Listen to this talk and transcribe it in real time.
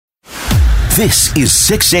This is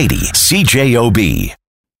 680 CJOB.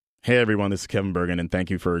 Hey everyone, this is Kevin Burgin, and thank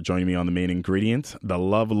you for joining me on The Main Ingredient. The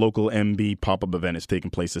Love Local MB pop-up event is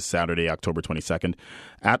taking place this Saturday, October 22nd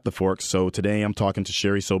at the Forks. So today I'm talking to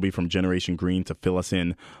Sherry Sobey from Generation Green to fill us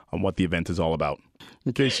in on what the event is all about.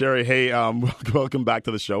 Okay, Sherry, hey, welcome back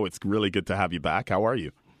to the show. It's really good to have you back. How are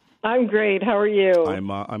you? I'm great. How are you?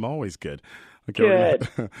 I'm always good. Okay,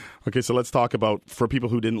 good. Okay, so let's talk about, for people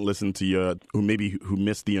who didn't listen to you, who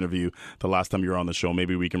missed the interview the last time you were on the show,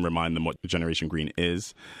 maybe we can remind them what Generation Green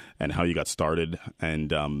is and how you got started,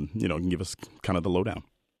 and can give us kind of the lowdown.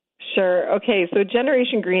 Sure. Okay, so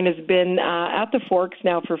Generation Green has been at the Forks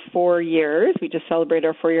now for 4 years. We just celebrated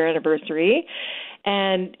our 4-year anniversary.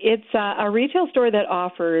 And it's a retail store that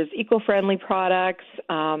offers eco-friendly products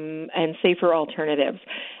and safer alternatives.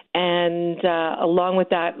 And along with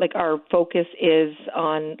that, our focus is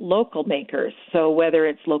on local makers. So whether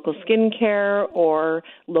it's local skincare or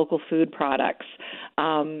local food products,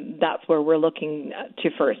 that's where we're looking to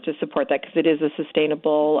first to support that, because it is a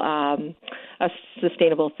sustainable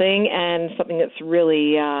thing and something that's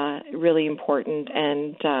really, really important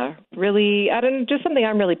and just something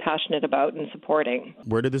I'm really passionate about and supporting.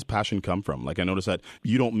 Where did this passion come from? I noticed that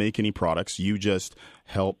you don't make any products; you just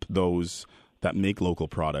help those that make local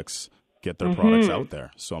products get their products out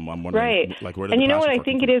there. So I'm wondering, right. Where did and the you know what I passion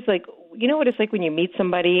think come it is like? You know what it's like when you meet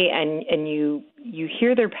somebody and you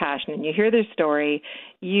hear their passion and you hear their story,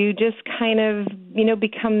 you just kind of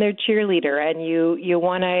become their cheerleader, and you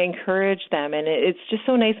want to encourage them, and it's just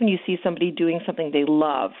so nice when you see somebody doing something they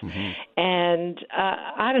love. Mm-hmm. And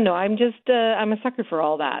I don't know, I'm a sucker for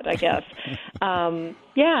all that, I guess. And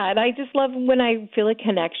I just love when I feel a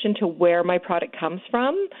connection to where my product comes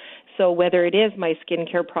from. So whether it is my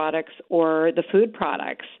skincare products or the food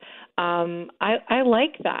products, I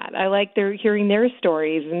like that. I like hearing their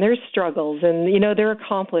stories and their struggles and, their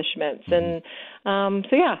accomplishments. Mm-hmm.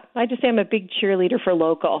 And I just am a big cheerleader for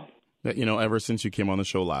local. Ever since you came on the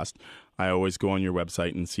show last, I always go on your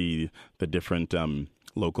website and see the different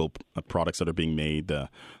local products that are being made, the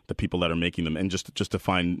people that are making them, and just to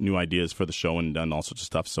find new ideas for the show and all sorts of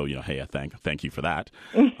stuff. So, hey, I thank you for that.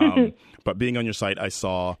 But being on your site, I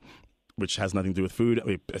saw, which has nothing to do with food,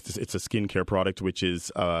 it's a skincare product, which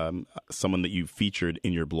is someone that you featured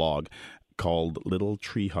in your blog called Little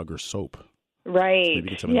Tree Hugger Soap. Right.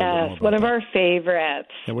 Yes, one of our favorites.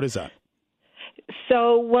 Yeah, what is that?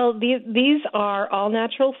 So, these are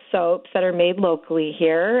all-natural soaps that are made locally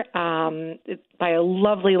here by a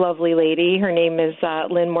lovely, lovely lady. Her name is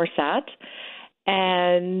Lynn Morissette.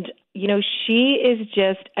 And, she is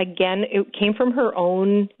just, again, it came from her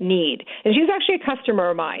own need. And she's actually a customer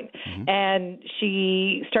of mine. Mm-hmm. And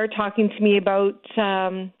she started talking to me about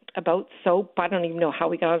soap. I don't even know how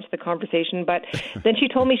we got into the conversation, but then she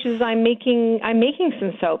told me, she says, I'm making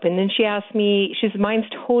some soap. And then she asked me, mine's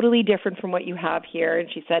totally different from what you have here. And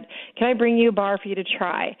she said, can I bring you a bar for you to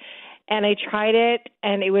try? And I tried it,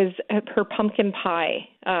 and it was her pumpkin pie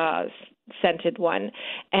scented one,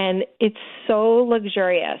 and it's so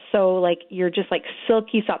luxurious. So you're just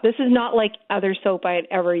silky soft. This is not like other soap I had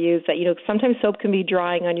ever used that, sometimes soap can be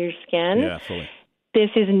drying on your skin. Yeah, fully.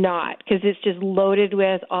 This is not, because it's just loaded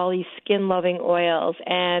with all these skin-loving oils.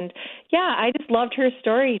 And, I just loved her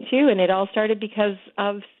story, too. And it all started because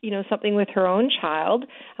of, something with her own child,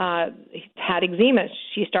 had eczema.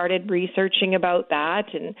 She started researching about that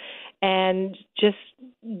and just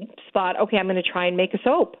thought, okay, I'm going to try and make a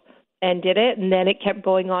soap. And did it, and then it kept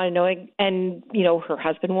going on and her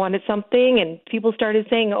husband wanted something, and people started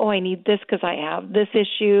saying, oh, I need this because I have this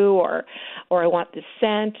issue, or I want this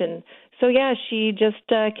scent, and so she just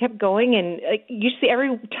kept going, and you see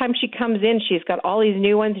every time she comes in, she's got all these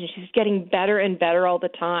new ones, and she's getting better and better all the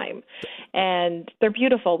time, and they're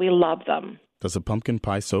beautiful. We love them. Does a pumpkin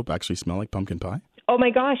pie soap actually smell like pumpkin pie? Oh my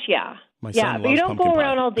gosh, yeah. My son but you don't go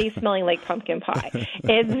around pie. all day smelling like pumpkin pie.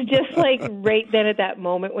 It's just right then at that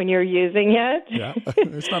moment when you're using it. Yeah,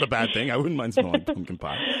 it's not a bad thing. I wouldn't mind smelling pumpkin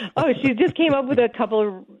pie. Oh, she just came up with a couple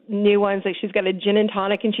of new ones. She's got a gin and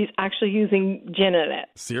tonic, and she's actually using gin in it.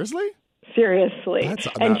 Seriously? Seriously.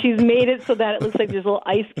 And she's made it so that it looks like there's little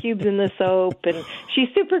ice cubes in the soap, and she's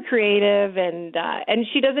super creative, and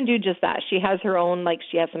she doesn't do just that. She has her own,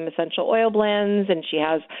 she has some essential oil blends, and she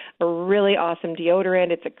has a really awesome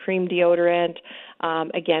deodorant. It's a cream deodorant,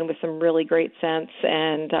 again, with some really great scents,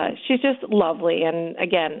 and she's just lovely. And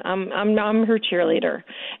again, I'm her cheerleader,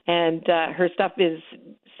 and her stuff is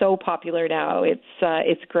so popular now.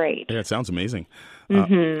 It's great. Yeah, it sounds amazing.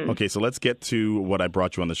 Okay, so let's get to what I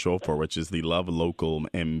brought you on the show for, which is the Love Local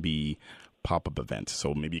MB pop-up event.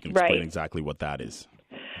 So maybe you can explain exactly what that is.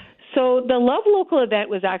 So the Love Local event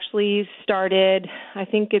was actually started, I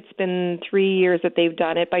think it's been 3 years that they've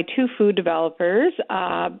done it, by two food developers,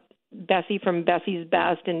 Bessie from Bessie's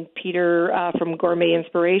Best and Peter from Gourmet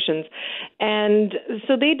Inspirations. And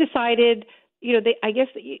so they decided, I guess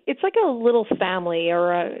it's like a little family,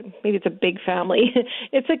 or maybe it's a big family.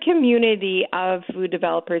 It's a community of food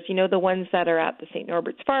developers, the ones that are at the St.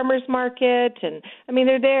 Norbert's Farmers Market. And,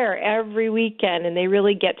 they're there every weekend, and they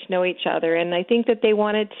really get to know each other. And I think that they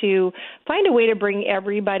wanted to find a way to bring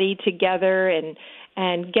everybody together and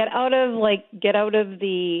get out of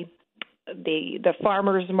the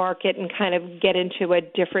farmers market and kind of get into a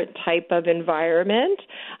different type of environment,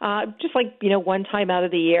 just one time out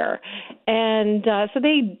of the year. And so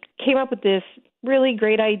they came up with this really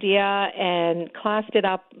great idea and classed it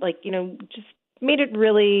up, just made it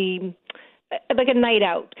really like a night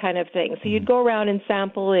out kind of thing. So you'd go around and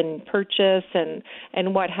sample and purchase and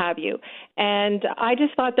what have you. And I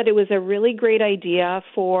just thought that it was a really great idea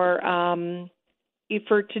to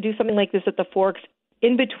do something like this at the Forks,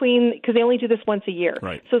 in between, because they only do this once a year.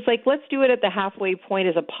 Right. So it's let's do it at the halfway point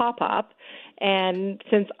as a pop-up. And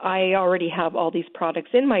since I already have all these products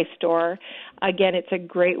in my store, again, it's a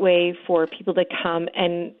great way for people to come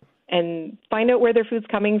and find out where their food's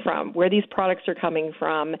coming from, where these products are coming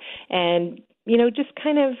from, and, just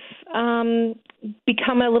kind of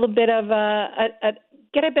become a little bit of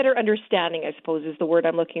get a better understanding, I suppose is the word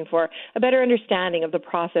I'm looking for, a better understanding of the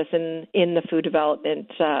process in the food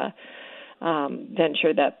development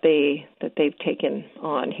venture that they've taken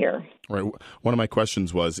on here. Right. One of my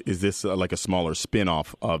questions was, is this like a smaller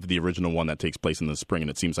spin-off of the original one that takes place in the spring? And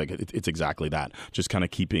it seems like it's exactly that, just kind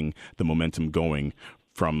of keeping the momentum going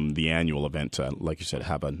from the annual event to, like you said,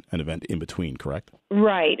 have an event in between, correct?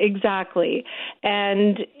 Right, exactly.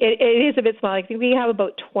 And it is a bit small. I think we have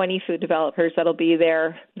about 20 food developers that'll be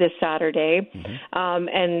there this Saturday. Mm-hmm.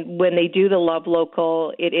 And when they do the Love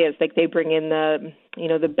Local, it is like they bring in the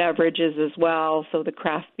beverages as well, so the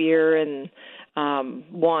craft beer and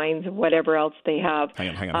wines and whatever else they have.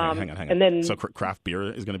 Hang on. And then, so craft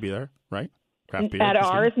beer is going to be there, right? Craft beer at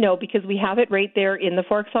ours, no, because we have it right there in the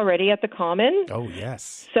Forks already at the Common. Oh,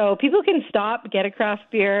 yes. So people can stop, get a craft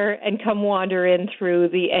beer, and come wander in through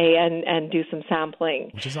the A and do some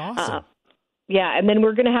sampling. Which is awesome. Yeah, and then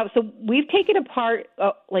we're going to have, so we've taken apart,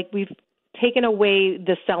 we've taken away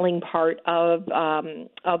the selling part of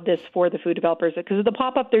this for the food developers, because of the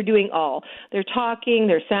pop-up, they're doing all. They're talking,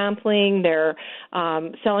 they're sampling, they're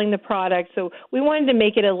selling the product. So we wanted to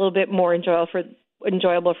make it a little bit more enjoyable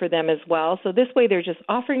for them as well. So this way they're just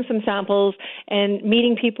offering some samples and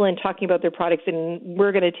meeting people and talking about their products, and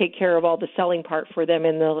we're going to take care of all the selling part for them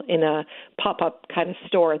in a pop-up kind of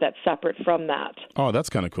store that's separate from that. Oh, that's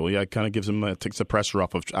kind of cool. Yeah, it kind of gives them, takes the pressure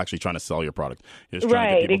off of actually trying to sell your product. You're just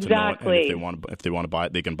trying to get people exactly. to know it, and if they want to buy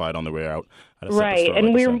it, they can buy it on their way out at a right, store,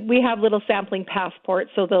 and like we have little sampling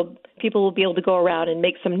passports, so people will be able to go around and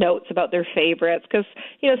make some notes about their favorites, because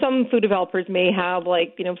some food developers may have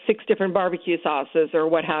 6 different barbecue sauces or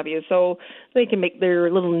what have you, so they can make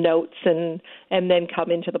their little notes and then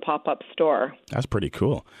come into the pop-up store. That's pretty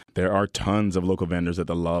cool. There are tons of local vendors at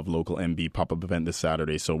the Love Local MB pop-up event this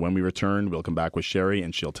Saturday, so when we return, we'll come back with Sherry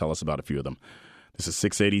and she'll tell us about a few of them. This is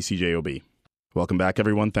 680 CJOB. Welcome back,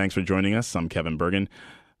 everyone. Thanks for joining us. I'm Kevin Burgin.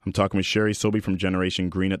 I'm talking with Sherry Sobey from Generation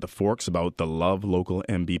Green at the Forks about the Love Local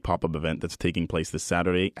MB pop-up event that's taking place this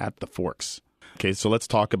Saturday at the Forks. Okay, so let's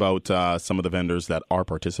talk about some of the vendors that are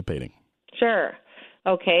participating. Sure.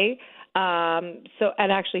 Okay. And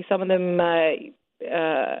actually some of them a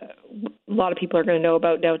lot of people are going to know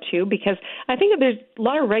about now too, because I think that there's a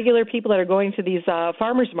lot of regular people that are going to these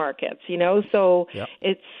farmers markets, so yep.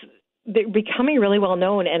 They're becoming really well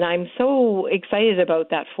known, and I'm so excited about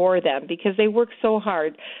that for them because they work so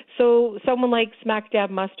hard. So someone like Smak Dab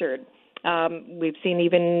Mustard, we've seen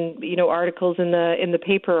even articles in the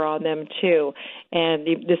paper on them too. And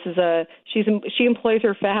this is she employs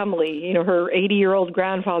her family. Her 80-year-old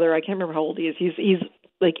grandfather, I can't remember how old he is. He's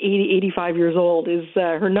like 80, 85 years old, is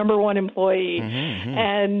her number one employee. Mm-hmm.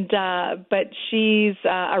 And but she's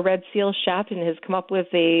a Red Seal chef and has come up with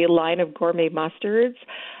a line of gourmet mustards.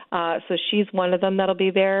 So she's one of them that'll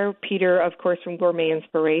be there. Peter, of course, from Gourmet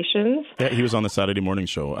Inspirations. Yeah, he was on the Saturday morning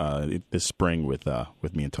show this spring with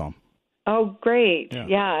me and Tom. Oh, great.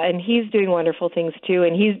 Yeah, and he's doing wonderful things, too.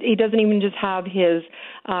 And he doesn't even just have his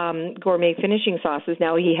gourmet finishing sauces.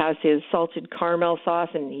 Now he has his salted caramel sauce,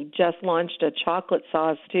 and he just launched a chocolate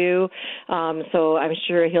sauce, too. So I'm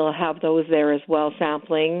sure he'll have those there as well,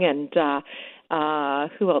 sampling. And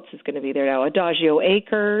who else is going to be there now? Adagio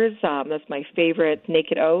Acres. That's my favorite,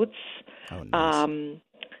 Naked Oats. Oh, nice.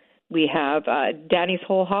 We have Danny's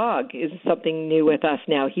Whole Hog is something new with us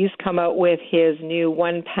now. He's come out with his new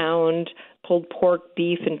 1 pound pulled pork,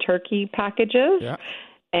 beef, and turkey packages. Yeah.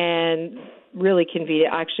 And really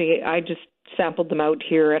convenient. Actually, I just sampled them out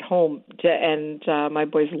here at home, and my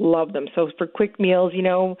boys love them. So for quick meals,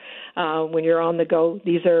 when you're on the go,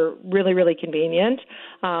 these are really, really convenient.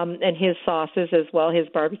 And his sauces as well, his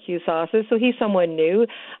barbecue sauces. So he's someone new.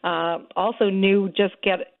 Also new, just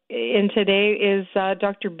get in today is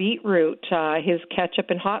Dr. Beetroot, his ketchup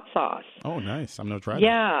and hot sauce. Oh, nice. I'm going to try that.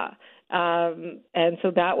 Yeah. And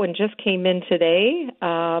so that one just came in today.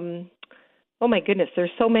 Oh, my goodness,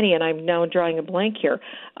 there's so many, and I'm now drawing a blank here.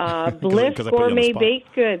 Bliss Gourmet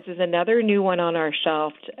Baked Goods is another new one on our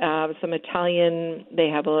shelf. Some Italian, they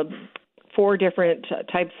have 4 different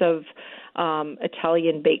types of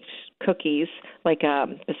Italian baked cookies, like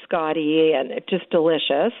biscotti, and it's just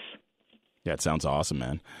delicious. Yeah, it sounds awesome,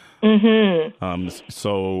 man. Mm-hmm.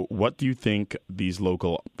 So what do you think these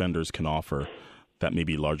local vendors can offer that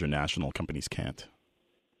maybe larger national companies can't?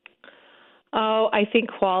 Oh, I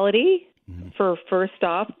think quality. For first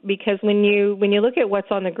off, because when you look at what's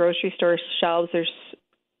on the grocery store shelves, there's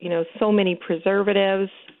so many preservatives,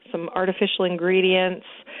 some artificial ingredients,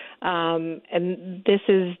 and this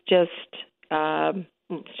is just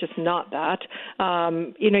it's just not that.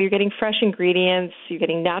 You're getting fresh ingredients, you're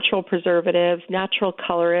getting natural preservatives, natural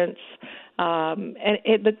colorants, and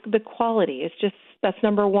the quality is just. That's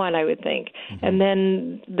number one, I would think. Mm-hmm. And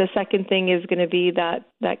then the second thing is going to be that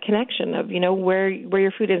connection of, where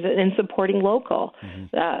your food is and supporting local.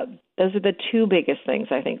 Mm-hmm. Those are the 2 biggest things,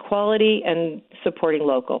 I think, quality and supporting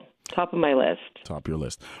local. Top of my list. Top of your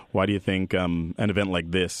list. Why do you think an event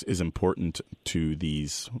like this is important to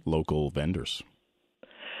these local vendors?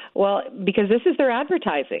 Well, because this is their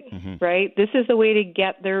advertising, right? This is the way to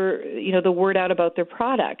get their, the word out about their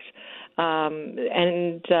product.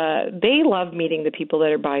 And they love meeting the people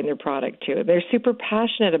that are buying their product too. They're super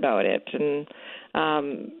passionate about it. And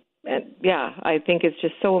yeah, I think it's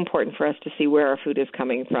just so important for us to see where our food is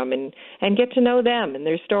coming from and get to know them and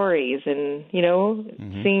their stories and,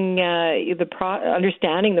 seeing,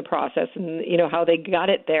 understanding the process and, how they got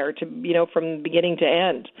it there to, from beginning to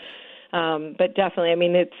end. But definitely, I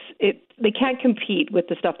mean, they can't compete with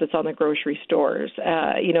the stuff that's on the grocery stores,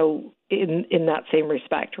 in that same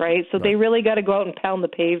respect, right? So They really got to go out and pound the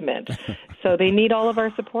pavement. So they need all of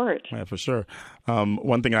our support. Yeah, for sure.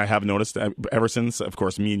 One thing I have noticed ever since, of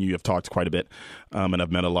course, me and you have talked quite a bit, and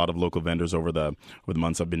I've met a lot of local vendors over the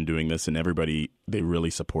months I've been doing this, and they really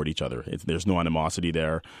support each other. There's no animosity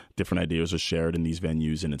there. Different ideas are shared in these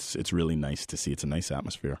venues, and it's really nice to see. It's a nice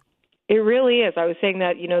atmosphere. It really is. I was saying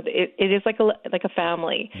that, it is like a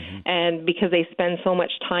family. And because they spend so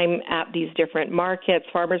much time at these different markets,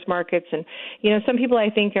 farmers markets, and, some people I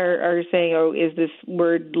think are saying, oh, is this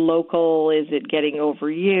word local? Is it getting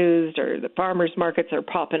overused? Or the farmers markets are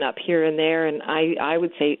popping up here and there? And I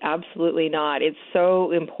would say absolutely not. It's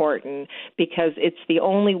so important because it's the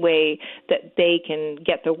only way that they can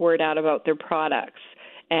get the word out about their products.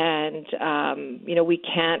 And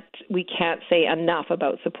we can't say enough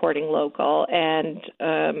about supporting local and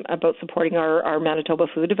about supporting our Manitoba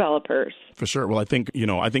food developers. For sure. Well, I think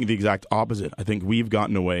the exact opposite. I think we've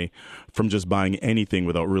gotten away from just buying anything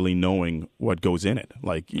without really knowing what goes in it.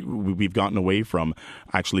 Like we've gotten away from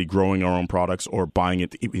actually growing our own products or buying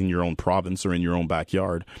it in your own province or in your own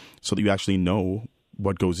backyard, so that you actually know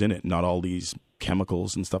what goes in it. Not all these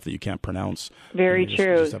chemicals and stuff that you can't pronounce. Very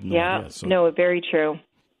true. Just have no idea. No, very true.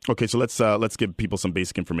 Okay, so let's give people some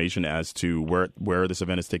basic information as to where this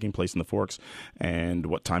event is taking place in the Forks and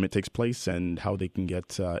what time it takes place and how they can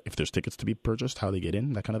get, if there's tickets to be purchased, how they get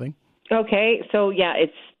in, that kind of thing. Okay, so yeah,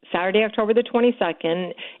 it's Saturday, October the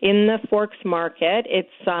 22nd in the Forks Market. It's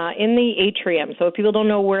in the atrium. So if people don't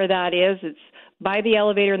know where that is, it's by the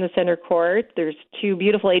elevator in the center court. There's 2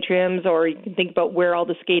 beautiful atriums, or you can think about where all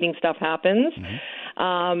the skating stuff happens.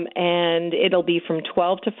 And it'll be from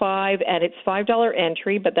 12 to 5, and it's $5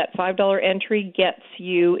 entry, but that $5 entry gets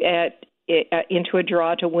you into a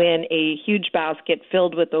draw to win a huge basket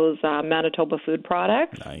filled with those Manitoba food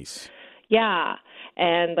products. Nice. Yeah.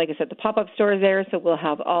 And like I said, the pop-up store is there, so we'll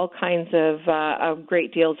have all kinds of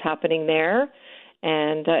great deals happening there.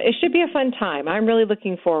 And it should be a fun time. I'm really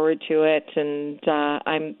looking forward to it.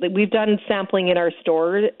 And we've done sampling in our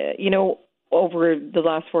store, over the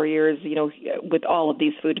last 4 years, with all of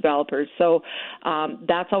these food developers. So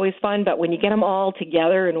that's always fun. But when you get them all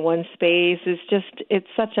together in one space, it's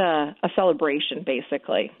such a celebration,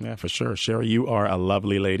 basically. Yeah, for sure. Sherry, you are a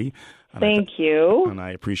lovely lady. Thank you. And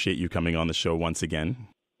I appreciate you coming on the show once again.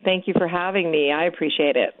 Thank you for having me. I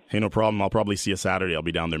appreciate it. Hey, no problem. I'll probably see you Saturday. I'll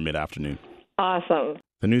be down there mid-afternoon. Awesome.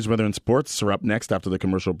 The news, weather, and sports are up next after the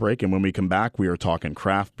commercial break. And when we come back, we are talking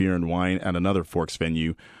craft beer and wine at another Forks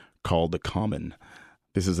venue called The Common.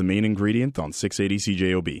 This is the main ingredient on 680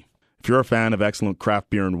 CJOB. If you're a fan of excellent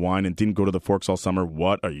craft beer and wine and didn't go to the Forks all summer,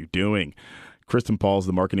 what are you doing? Kristen Pauls,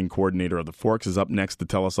 the marketing coordinator of the Forks, is up next to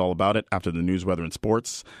tell us all about it after the news, weather, and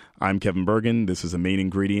sports. I'm Kevin Burgin. This is the main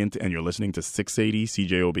ingredient, and you're listening to 680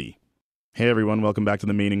 CJOB. Hey everyone, welcome back to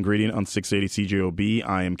the main ingredient on 680 CJOB.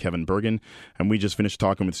 I am Kevin Burgin, and we just finished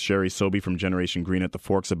talking with Sherry Sobey from Generation Green at the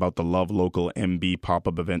Forks about the Love Local MB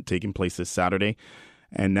pop-up event taking place this Saturday.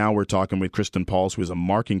 And now we're talking with Kristen Pauls, who is a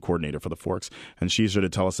marketing coordinator for the Forks, and she's here to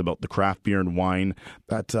tell us about the craft beer and wine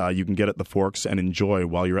that you can get at the Forks and enjoy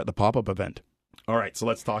while you're at the pop-up event. All right, so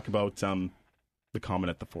let's talk about the Common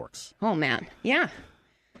at the Forks. Oh, man. Yeah.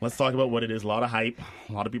 Let's talk about what it is. A lot of hype.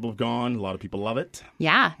 A lot of people have gone. A lot of people love it.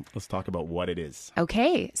 Yeah. Let's talk about what it is.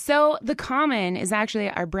 Okay. So the Common is actually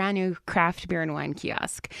our brand new craft beer and wine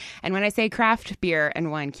kiosk. And when I say craft beer and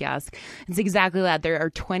wine kiosk, it's exactly that. There are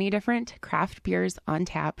 20 different craft beers on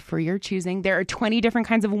tap for your choosing. There are 20 different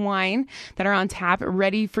kinds of wine that are on tap,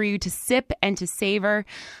 ready for you to sip and to savor.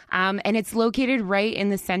 And it's located right in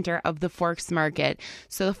the center of the Forks Market.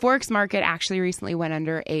 So the Forks Market actually recently went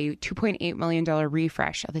under a $2.8 million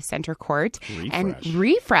refresh of the center court.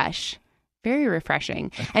 Refresh. Very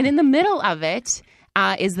refreshing. And in the middle of it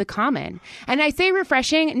is the Common. And I say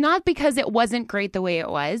refreshing not because it wasn't great the way it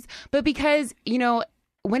was, but because, you know,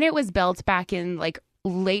 when it was built back in like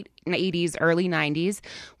late 80s, early 90s,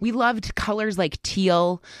 we loved colors like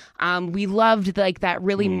teal. We loved like that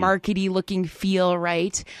really markety looking feel,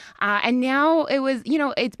 right? And now it was, you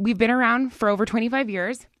know, we've been around for over 25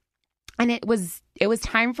 years. And it was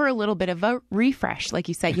time for a little bit of a refresh, like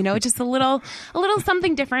you said, you know, just a little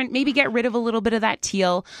something different. Maybe get rid of a little bit of that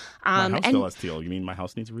teal. My house still has teal. You mean my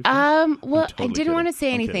house needs a refresh? Well, totally I didn't want to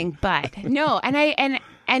say anything, but no.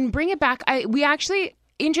 And bring it back. We actually,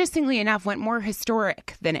 interestingly enough, went more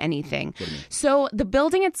historic than anything. So the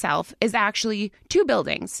building itself is actually two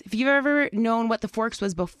buildings. If you've ever known what the Forks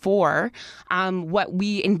was before, what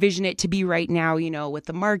we envision it to be right now, you know, with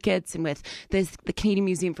the markets and with the Canadian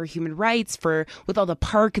Museum for Human Rights, with all the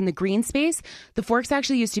park and the green space, the Forks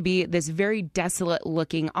actually used to be this very desolate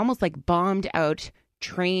looking, almost like bombed out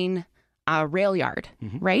train rail yard,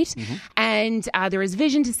 right? Mm-hmm. And there was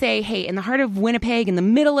vision to say, hey, in the heart of Winnipeg, in the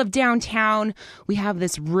middle of downtown, we have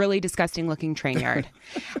this really disgusting looking train yard.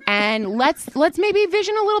 And let's maybe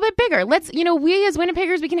vision a little bit bigger. We as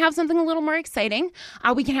Winnipeggers, we can have something a little more exciting.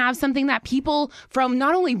 We can have something that people from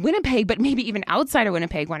not only Winnipeg, but maybe even outside of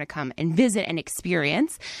Winnipeg want to come and visit and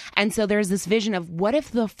experience. And so there's this vision of what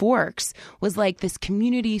if the Forks was like this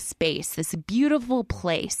community space, this beautiful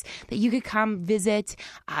place that you could come visit,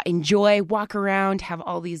 enjoy, walk around, have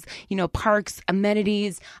all these, you know, parks,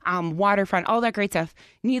 amenities, waterfront, all that great stuff.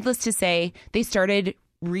 Needless to say, they started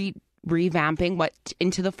revamping what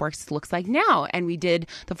Into the Forks looks like now. And we did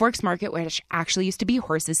the Forks Market, which actually used to be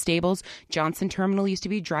horses stables. Johnson Terminal used to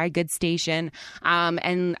be dry goods station,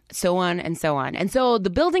 and so on and so on. And so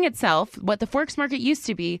the building itself, what the Forks Market used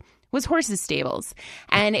to be, was horses stables.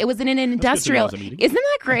 And it was in an industrial. Isn't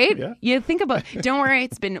that great? Yeah. You think about, don't worry,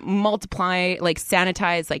 it's been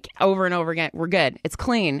sanitized, like over and over again. We're good. It's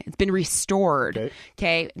clean. It's been restored.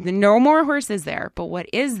 Okay. No more horses there. But what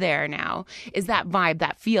is there now is that vibe,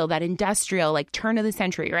 that feel, that industrial, like turn of the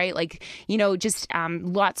century, right? Like, you know, just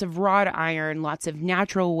lots of wrought iron, lots of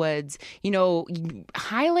natural woods, you know,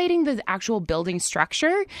 highlighting the actual building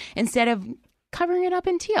structure instead of covering it up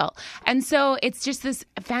in teal. And so it's just this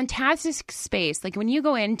fantastic space. Like when you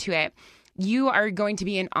go into it, you are going to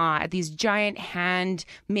be in awe at these giant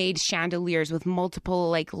handmade chandeliers with multiple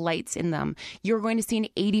like lights in them. You're going to see an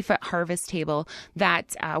 80-foot harvest table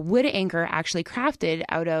that Wood Anchor actually crafted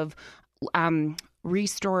out of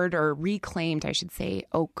restored or reclaimed, I should say,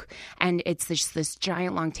 oak. And it's this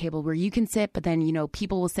giant long table where you can sit, but then, you know,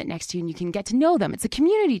 people will sit next to you and you can get to know them. It's a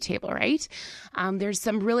community table, right? There's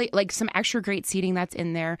some really like some extra great seating that's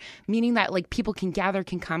in there, meaning that like people can gather,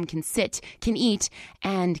 can come, can sit, can eat,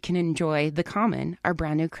 and can enjoy the Common, our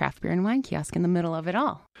brand new craft beer and wine kiosk in the middle of it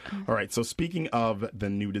all. All right. So speaking of the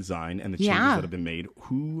new design and the changes that have been made,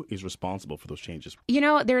 who is responsible for those changes? You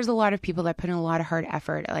know, there's a lot of people that put in a lot of hard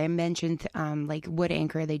effort. I mentioned like Wood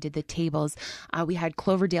Anchor, they did the tables. We had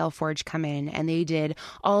Cloverdale Forge come in and they did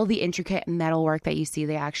all the intricate metal work that you see.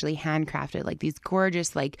 They actually handcrafted like these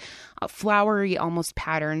gorgeous, like flowery almost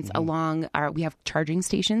patterns along we have charging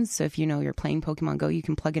stations. So if you know you're playing Pokemon Go, you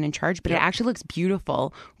can plug in and charge, but it actually looks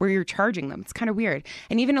beautiful where you're charging them. It's kind of weird.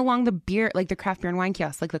 And even along the beer, like the craft beer and wine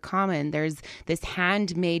kiosk, like like the Common, there's this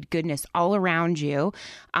handmade goodness all around you,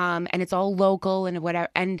 and it's all local and whatever.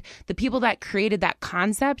 And the people that created that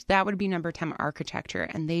concept, that would be Number 10 Architecture,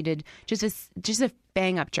 and they did just a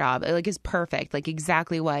bang up job. Like, it's perfect, like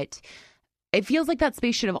exactly what. It feels like that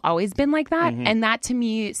space should have always been like that. Mm-hmm. And that to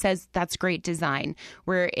me says that's great design,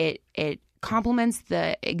 where it complements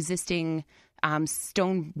the existing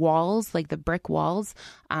stone walls, like the brick walls,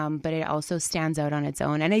 but it also stands out on its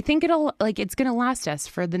own. And I think it's going to last us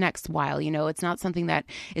for the next while. You know, it's not something that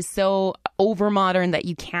is so over modern that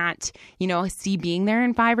you can't, you know, see being there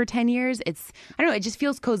in 5 or 10 years. I don't know, it just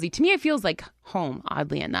feels cozy. To me, it feels like home,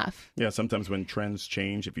 oddly enough. Yeah, sometimes when trends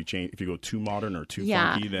change, if you go too modern or too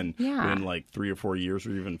funky, then in like 3 or 4 years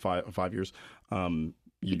or even 5 years,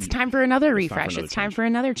 it's time for another refresh. It's time for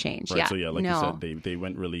another change. Right. Yeah. So like you said, they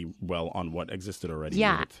went really well on what existed already.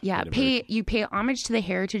 Yeah. You pay homage to the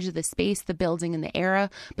heritage of the space, the building, and the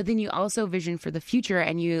era, but then you also vision for the future,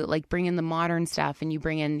 and you like bring in the modern stuff, and you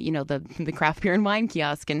bring in, you know, the craft beer and wine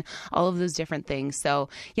kiosk and all of those different things. So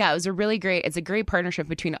yeah, it's a great partnership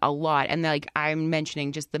between a lot, and like I'm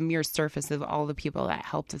mentioning, just the mere surface of all the people that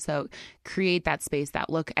helped us out create that space,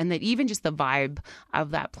 that look, and that even just the vibe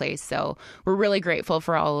of that place. So we're really grateful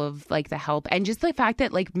for all of like the help, and just the fact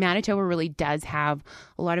that like Manitoba really does have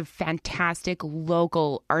a lot of fantastic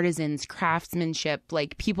local artisans, craftsmanship,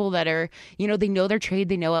 like people that are, you know, they know their trade,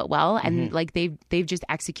 they know it well, and like they've just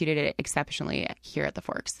executed it exceptionally here at the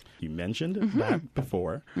Forks. You mentioned that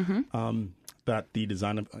before, that the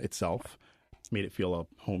design of itself made it feel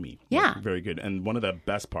homey. Yeah. Like, very good. And one of the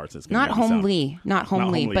best parts is not homely,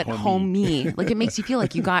 but homey. Like, it makes you feel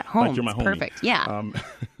like you got home. Like you're my homie. Perfect. Yeah.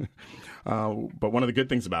 But one of the good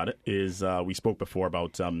things about it is we spoke before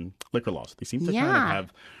about liquor laws. They seem to kind of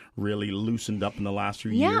have really loosened up in the last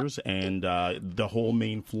few years, and the whole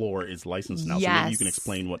main floor is licensed now. So maybe you can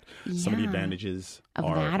explain what some of the advantages of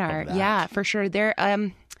that. Yeah, for sure. There,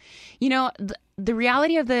 you know, the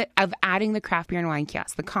reality of adding the craft beer and wine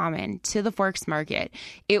kiosk, the Common, to the Forks Market,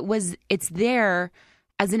 it's there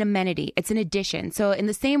as an amenity. It's an addition. So in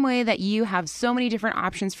the same way that you have so many different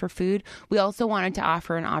options for food, we also wanted to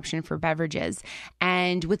offer an option for beverages.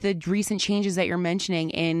 And with the recent changes that you're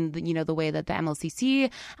mentioning in the way that the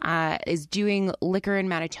MLCC is doing liquor in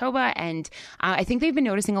Manitoba, and I think they've been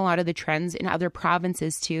noticing a lot of the trends in other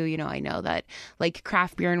provinces too. You know, I know that like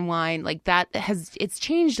craft beer and wine, like that it's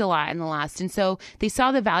changed a lot in the last. And so they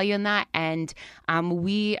saw the value in that, and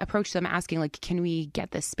we approached them asking, like, can we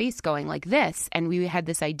get this space going like this? And we had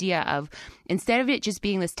this idea of, instead of it just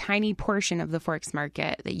being this tiny portion of the Forks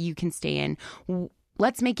Market that you can stay in,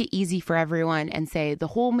 let's make it easy for everyone and say the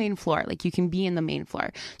whole main floor, like you can be in the main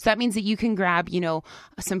floor. So that means that you can grab,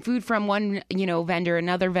 some food from one, vendor,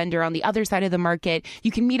 another vendor on the other side of the market. You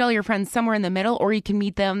can meet all your friends somewhere in the middle, or you can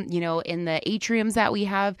meet them, in the atriums that we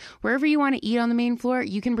have. Wherever you want to eat on the main floor,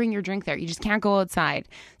 you can bring your drink there. You just can't go outside.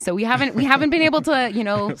 So we haven't been able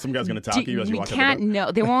to, some guy's going to tackle you as you walk out the door.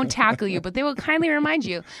 No, they won't tackle you, but they will kindly remind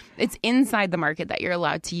you it's inside the market that you're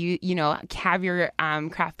allowed to, have your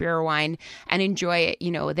craft beer or wine and enjoy it,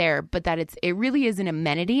 there, but that it really is an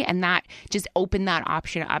amenity, and that just opened that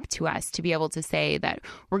option up to us to be able to say that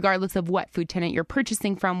regardless of what food tenant you're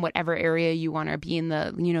purchasing from, whatever area you want to be in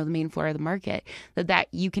the, the main floor of the market, that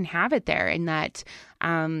you can have it there, and that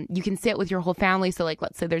you can sit with your whole family. So like,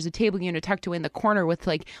 let's say there's a table tucked away in the corner with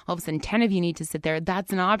like all of a sudden 10 of you need to sit there.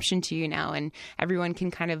 That's an option to you now, and everyone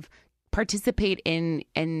can kind of participate in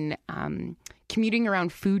commuting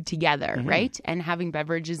around food together, right? And having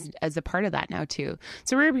beverages as a part of that now too.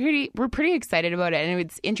 So we're pretty excited about it, and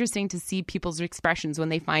it's interesting to see people's expressions when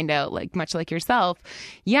they find out, like much like yourself.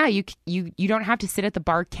 Yeah, you don't have to sit at the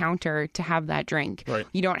bar counter to have that drink. Right.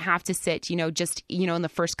 You don't have to sit, just in the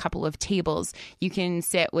first couple of tables. You can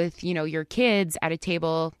sit with your kids at a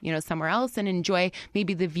table, somewhere else, and enjoy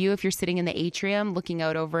maybe the view if you're sitting in the atrium looking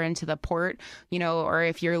out over into the port, or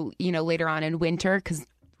if you're later on in winter, because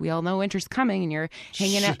we all know winter's coming and you're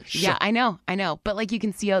hanging out. Yeah, I know. But like you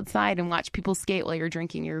can see outside and watch people skate while you're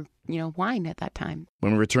drinking your, wine at that time.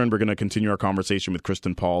 When we return, we're going to continue our conversation with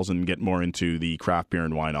Kristen Pauls and get more into the craft beer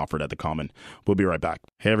and wine offered at the Common. We'll be right back.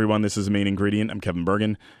 Hey everyone, this is The Main Ingredient. I'm Kevin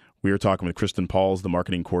Burgin. We are talking with Kristen Pauls, the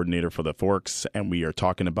marketing coordinator for the Forks, and we are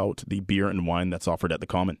talking about the beer and wine that's offered at the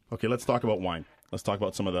Common. Okay, let's talk about wine. Let's talk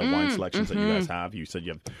about some of the wine selections that you guys have. You said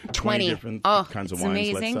you have 20 different kinds of wines.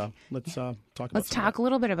 Amazing. Let's talk about. Let's talk a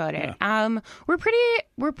little bit about it. Yeah. We're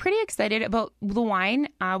pretty excited about the wine.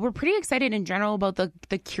 We're pretty excited in general about the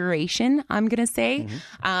curation, I'm gonna say,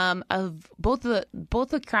 of both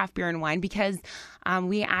the craft beer and wine, because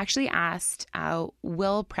we actually asked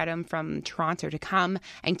Will Predham from Toronto to come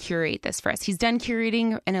and curate this for us. He's done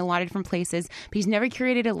curating in a lot of different places, but he's never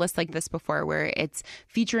curated a list like this before, where it's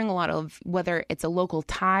featuring a lot of, whether it's a local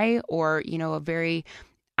tie or, a very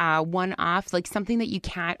one-off, like something that you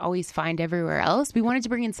can't always find everywhere else. We wanted to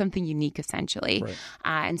bring in something unique, essentially. Right.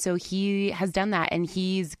 And so he has done that, and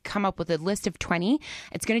he's come up with a list of 20.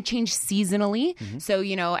 It's going to change seasonally. Mm-hmm. So,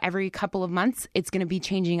 every couple of months, it's going to be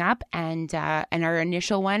changing up. And our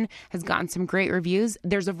initial one has gotten some great reviews.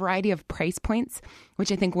 There's a variety of price points,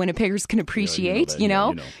 which I think Winnipeggers can appreciate, you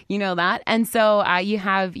know that. And so you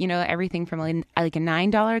have, everything from like a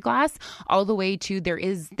 $9 glass all the way to there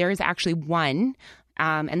is actually one.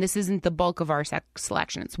 And this isn't the bulk of our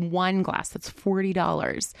selection. It's one glass that's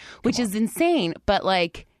 $40, which is insane. But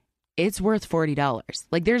it's worth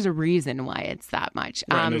 $40. There's a reason why it's that much.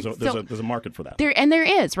 Right, there's a market for that. There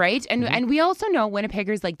is, right? And and we also know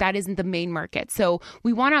Winnipeggers, that isn't the main market. So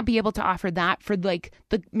we want to be able to offer that for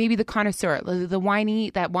maybe the connoisseur, the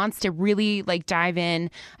winey that wants to really dive in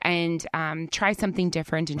and try something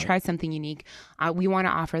different and try something unique. We want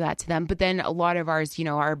to offer that to them. But then a lot of ours,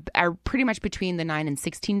 are pretty much between the $9 and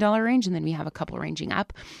 $16 range, and then we have a couple ranging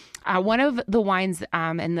up. One of the wines,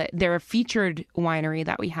 and they're a featured winery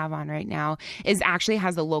that we have on right now, actually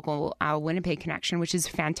has a local Winnipeg connection, which is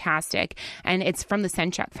fantastic. And it's from the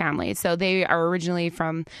Senchuk family. So they are originally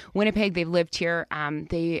from Winnipeg. They've lived here.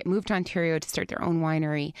 They moved to Ontario to start their own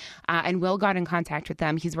winery. And Will got in contact with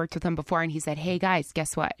them. He's worked with them before, and he said, "Hey guys,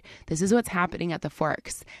 guess what? This is what's happening at the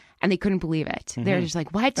Forks." And they couldn't believe it. Mm-hmm. They're just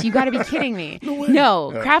like, "What? You got to be kidding me."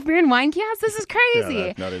 No, craft beer and wine kiosks? This is crazy.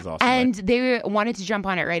 Yeah, that is awesome. And they wanted to jump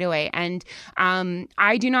on it right away. And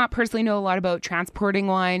I do not personally know a lot about transporting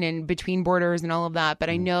wine and between borders and all of that,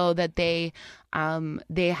 but I know that they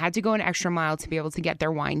had to go an extra mile to be able to get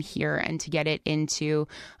their wine here and to get it into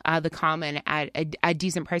the common at a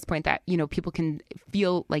decent price point that, people can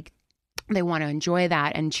feel like they want to enjoy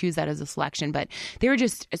that and choose that as a selection. But they were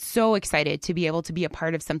just so excited to be able to be a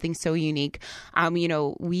part of something so unique.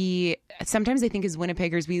 We sometimes, I think, as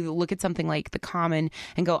Winnipeggers, we look at something like the common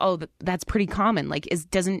and go, "Oh, that's pretty common."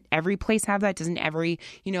 Doesn't every place have that? Doesn't every,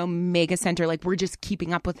 mega center? We're just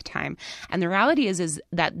keeping up with the time. And the reality is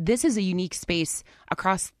that this is a unique space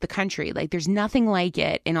across the country. There's nothing like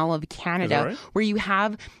it in all of Canada, right? Where you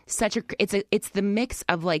have such it's the mix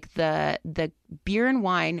of the beer and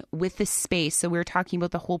wine with the space. So we're talking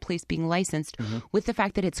about the whole place being licensed with the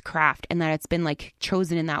fact that it's craft and that it's been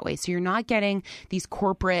chosen in that way. So you're not getting these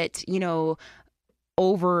corporate, I don't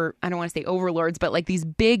want to say overlords, but these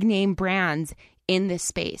big name brands in this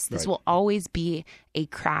space. This will always be a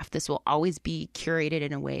craft. This will always be curated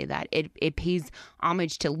in a way that it pays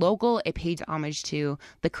homage to local, it pays homage to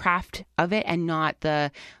the craft of it, and not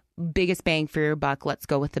the biggest bang for your buck, let's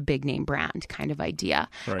go with the big name brand kind of idea.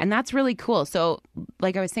 Right. And that's really cool. So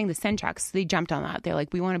like I was saying, the Senchuks, they jumped on that. They're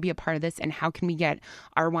like, we want to be a part of this, and how can we get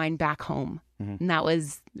our wine back home? And that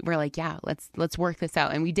was, we're like, yeah, let's work this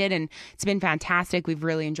out. And we did, and it's been fantastic. We've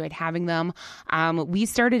really enjoyed having them. We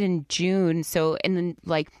started in June. So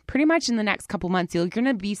pretty much in the next couple months, you're going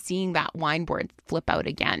to be seeing that wine board flip out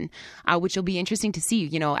again, which will be interesting to see,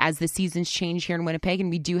 as the seasons change here in Winnipeg.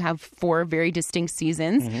 And we do have 4 very distinct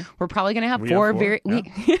seasons. We're probably going to have four.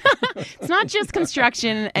 It's not just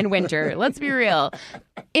construction and winter. Let's be real.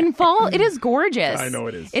 In fall, it is gorgeous. I know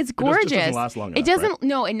it is. It's gorgeous. It just doesn't last long enough. It doesn't.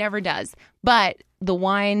 No, it never does. But the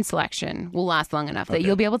wine selection will last long enough that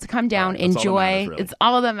you'll be able to come down, enjoy. It's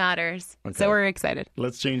all that matters. Okay. So we're excited.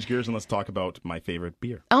 Let's change gears and let's talk about my favorite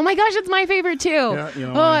beer. Oh my gosh, it's my favorite too.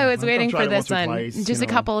 Yeah, I was waiting for this one. Twice, just a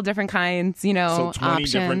couple of different kinds, so 20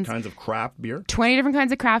 options. Different kinds of craft beer? 20 different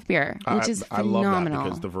kinds of craft beer, which is phenomenal. I love that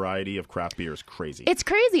because the variety of craft beer is crazy. It's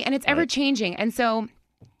crazy, and it's ever changing. And so,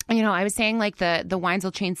 I was saying the wines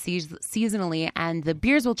will change seasonally and the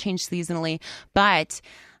beers will change seasonally, but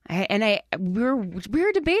we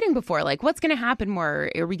were debating before, what's going to happen more?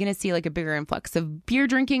 Are we going to see a bigger influx of beer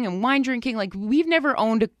drinking and wine drinking? We've never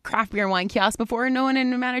owned a craft beer and wine kiosk before. No one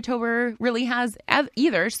in Manitoba really has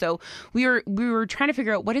either. So we were trying to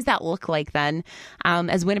figure out, what does that look like then,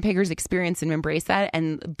 as Winnipeggers experience and embrace that.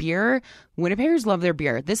 And beer, Winnipeggers love their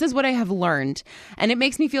beer. This is what I have learned, and it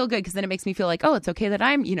makes me feel good, because then it makes me feel like, oh, it's okay that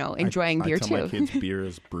I'm enjoying beer too. I tell my kids beer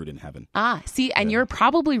is brewed in heaven. See, and you're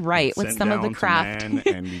probably right with some of the craft.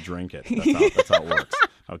 And we drink it. That's how it works.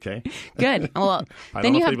 Okay. Good. Well, I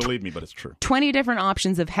then don't you know have if they believe me, but it's true. 20 different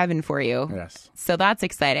options of heaven for you. Yes. So that's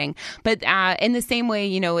exciting. But in the same way,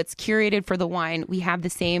 it's curated for the wine. We have the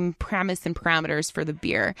same premise and parameters for the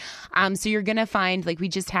beer. So you're going to find, like we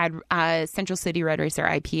just had Central City Red Racer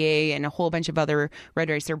IPA and a whole bunch of other Red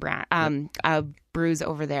Racer brews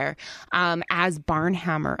over there. As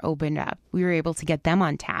Barnhammer opened up, we were able to get them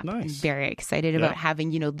on tap. Nice. I'm very excited about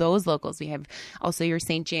having, those locals. We have also your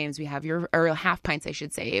St. James. We have your half pints, I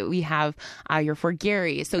should say. We have your Fort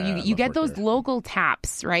Garry. So you get those local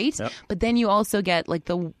taps, right? Yep. But then you also get like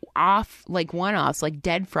the one-offs, like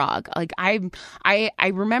Dead Frog. Like I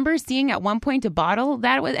remember seeing at one point a bottle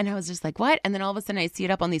that was, and I was just like, what? And then all of a sudden I see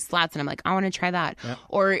it up on these slats and I'm like, I want to try that. Yep.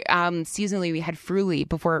 Or seasonally we had Fruly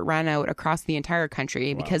before it ran out across the entire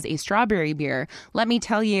country because a strawberry beer, let me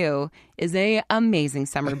tell you, is a amazing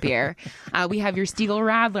summer beer. We have your Stiegel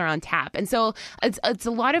Radler on tap. And so it's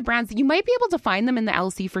a lot of brands that you might be able to find them in the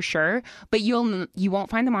LC for sure, but you won't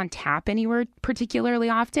find them on tap anywhere particularly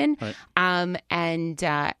often. Right.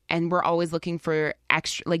 And we're always looking for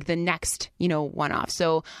extra, like the next, one-off.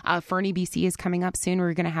 So Fernie BC is coming up soon.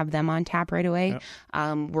 We're going to have them on tap right away.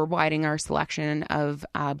 Yep. We're widening our selection of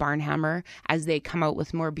Barnhammer as they come out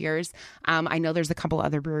with more beers. I know there's a couple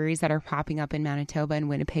other breweries that are popping up in Manitoba and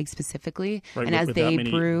Winnipeg specifically. Right, and as with they that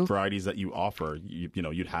many brew varieties that you offer,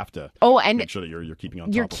 you'd have to make sure that you're keeping on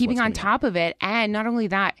top. You're keeping on top of it, and not only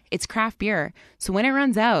that, it's craft beer. So when it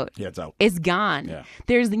runs out, it's out. It's gone. Yeah.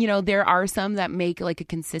 There's there are some that make like a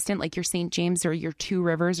consistent, like your St. James or your Two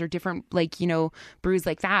Rivers or different brews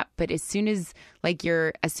like that. But as soon as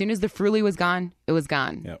the Fruly was gone, it was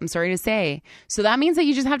gone. Yep. I'm sorry to say. So that means that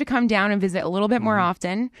you just have to come down and visit a little bit more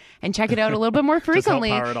often and check it out a little bit more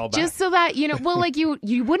frequently, just so that you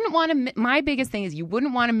wouldn't want to. My biggest thing is you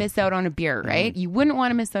wouldn't want to miss out on a beer, right? You wouldn't want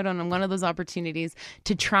to miss out on one of those opportunities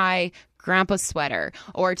to try Grandpa's sweater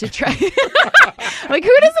or to try like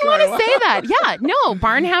who doesn't want to say that? Yeah, no,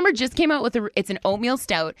 Barnhammer just came out with it's an oatmeal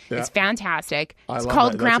stout. Yeah. It's fantastic. It's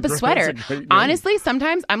called Grandpa's sweater. Honestly,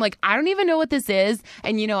 sometimes I'm like, I don't even know what this is,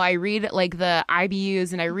 and I read like the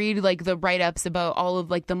IBUs and I read like the write-ups about all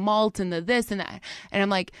of like the malt and the this and that, and I'm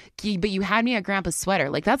like, but you had me at Grandpa's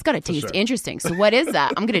sweater, like that's got to taste interesting. So what is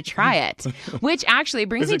that? I'm gonna try it. Which actually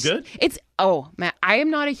brings me. Is it good? It's man, I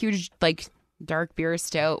am not a huge like dark beer,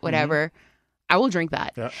 stout, whatever. I will drink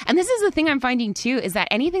that. Yeah. And this is the thing I'm finding too, is that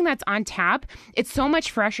anything that's on tap, it's so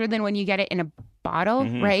much fresher than when you get it in a bottle,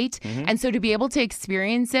 right? Mm-hmm. And so to be able to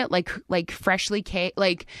experience it like freshly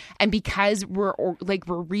and because we're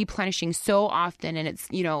replenishing so often and it's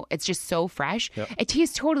it's just so fresh, it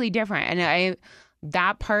tastes totally different. And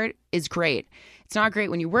that part is great. It's not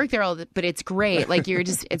great when you work there but it's great. Like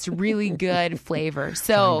it's really good flavor.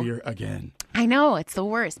 So beer again. I know it's the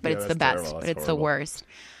worst, but it's the best. Terrible. But it's the worst.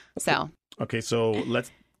 So okay, so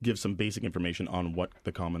let's give some basic information on what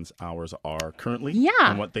the Commons hours are currently,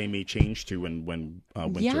 and what they may change to when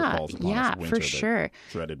winter falls upon us. Winter, for sure.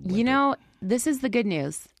 Dreaded winter. This is the good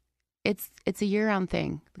news. It's a year-round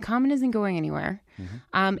thing. The Common isn't going anywhere.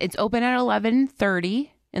 Mm-hmm. It's open at 11:30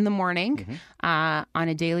 in the morning on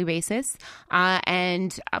a daily basis.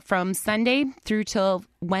 And from Sunday through till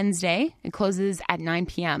Wednesday, it closes at 9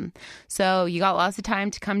 p.m. So you got lots of time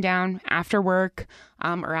to come down after work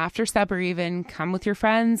or after supper even. Come with your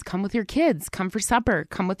friends, come with your kids, come for supper,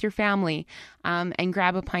 come with your family, and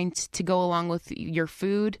grab a pint to go along with your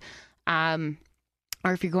food.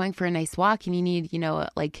 Or if you're going for a nice walk and you need,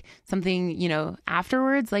 like something,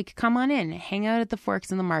 afterwards, like come on in, hang out at the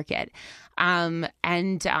Forks in the Market.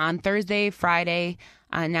 And on Thursday, Friday,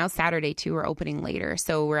 now Saturday too, we're opening later.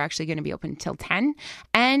 So we're actually going to be open till 10.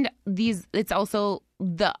 And it's also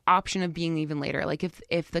the option of being even later. Like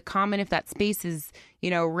if the Common, if that space is,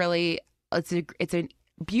 really, it's a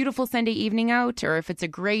beautiful Sunday evening out, or if it's a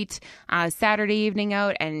great Saturday evening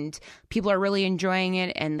out and people are really enjoying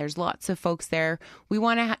it and there's lots of folks there, we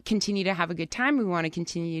want to continue to have a good time. We want to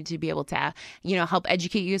continue to be able to, help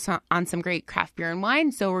educate you on some great craft beer and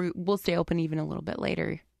wine. So we'll stay open even a little bit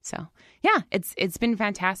later. So yeah, it's been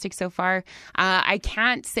fantastic so far. I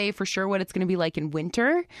can't say for sure what it's going to be like in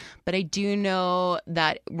winter, but I do know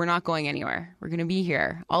that we're not going anywhere. We're going to be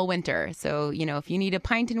here all winter. So, if you need a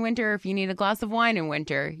pint in winter, if you need a glass of wine in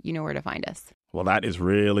winter, you know where to find us. Well, that is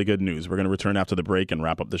really good news. We're going to return after the break and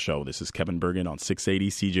wrap up the show. This is Kevin Burgin on 680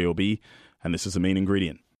 CJOB, and this is The Main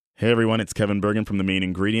Ingredient. Hey everyone, it's Kevin Burgin from The Main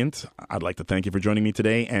Ingredient. I'd like to thank you for joining me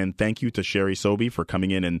today, and thank you to Sherry Sobey for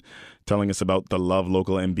coming in and telling us about the Love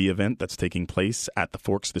Local MB event that's taking place at the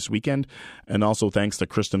Forks this weekend. And also thanks to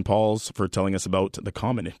Kristen Pauls for telling us about the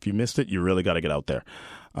Common. If you missed it, you really got to get out there.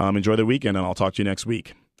 Enjoy the weekend, and I'll talk to you next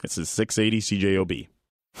week. This is 680 CJOB.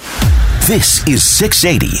 This is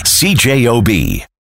 680 CJOB.